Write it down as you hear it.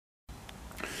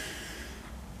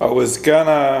I was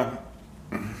gonna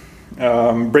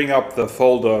bring up the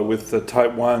folder with the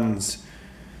type 1s,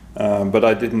 but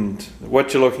I didn't.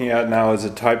 What you're looking at now is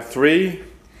a type 3,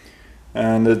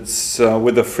 and it's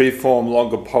with a free-form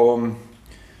longer poem,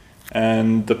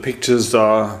 and the pictures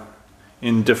are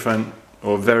in different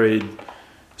or varied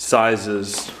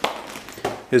sizes.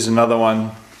 Here's another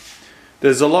one.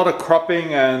 There's a lot of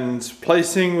cropping and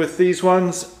placing with these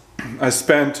ones. I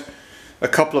spent a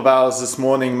couple of hours this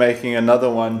morning making another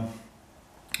one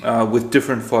with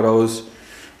different photos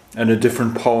and a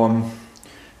different poem,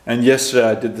 and yesterday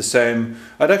I did the same.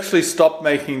 I'd actually stopped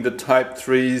making the type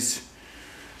 3s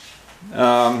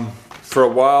for a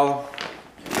while,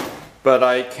 but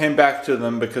I came back to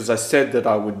them because I said that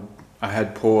I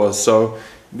had pause. So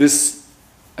this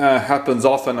happens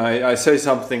often. I say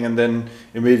something and then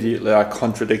immediately I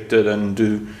contradict it and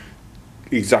do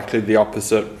exactly the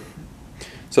opposite.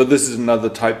 So this is another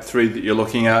type 3 that you're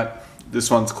looking at.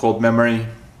 This one's called Memory,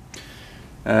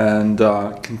 and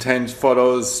contains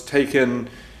photos taken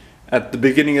at the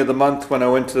beginning of the month when I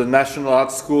went to the National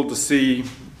Art School to see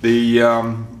the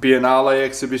Biennale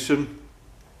exhibition.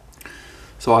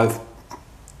 So I've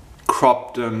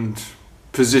cropped and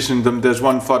positioned them. There's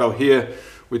one photo here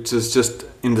which is just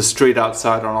in the street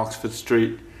outside on Oxford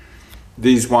Street.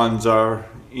 These ones are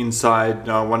inside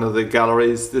one of the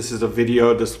galleries. This is a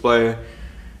video display.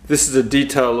 This is a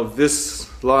detail of this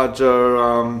larger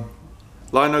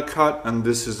lino cut, and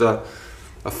this is a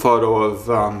photo of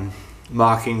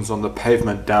markings on the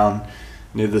pavement down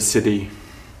near the city.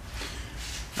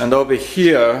 And over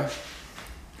here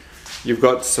you've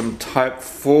got some type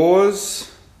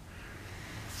 4s,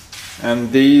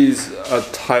 and these are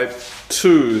type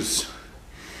 2s.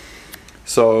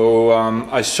 So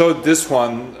I showed this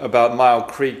one about Mile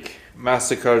Creek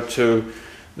Massacre to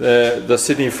the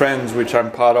Sydney Friends, which I'm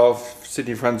part of,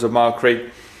 Sydney Friends of Mile Creek,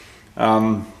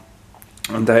 and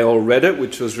they all read it,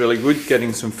 which was really good,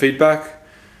 getting some feedback.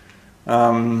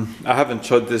 I haven't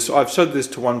showed this. I've showed this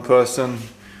to one person.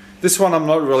 This one I'm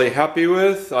not really happy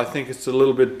with. I think it's a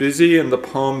little bit busy and the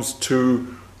poem's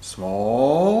too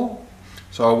small.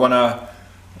 So I want to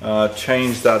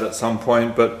change that at some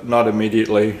point, but not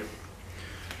immediately.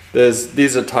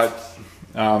 These are type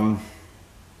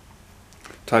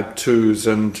 2s,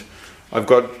 and I've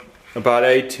got about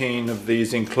 18 of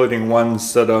these, including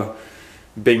ones that are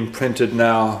being printed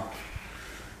now.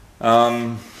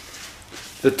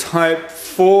 The type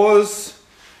 4s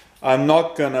I'm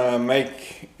not gonna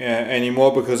make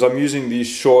anymore because I'm using these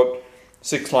short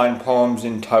 6-line poems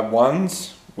in type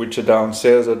 1s, which are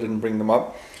downstairs. I didn't bring them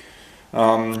up.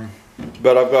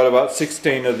 But I've got about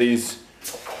 16 of these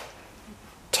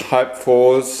type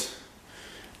 4s,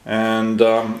 and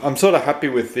I'm sort of happy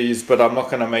with these, but I'm not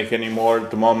going to make any more at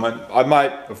the moment. I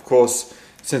might, of course,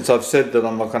 since I've said that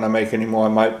I'm not going to make any more, I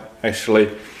might actually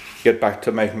get back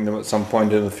to making them at some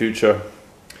point in the future.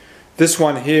 This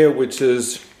one here, which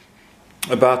is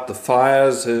about the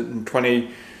fires in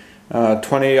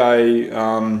 2020,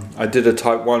 I did a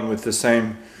type 1 with the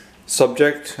same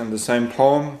subject and the same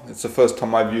poem. It's the first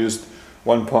time I've used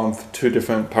one poem for 2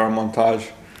 different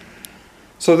paramontage.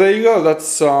 So there you go,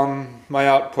 that's my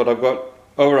output. I've got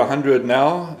over 100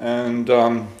 now, and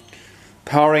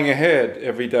powering ahead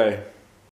every day.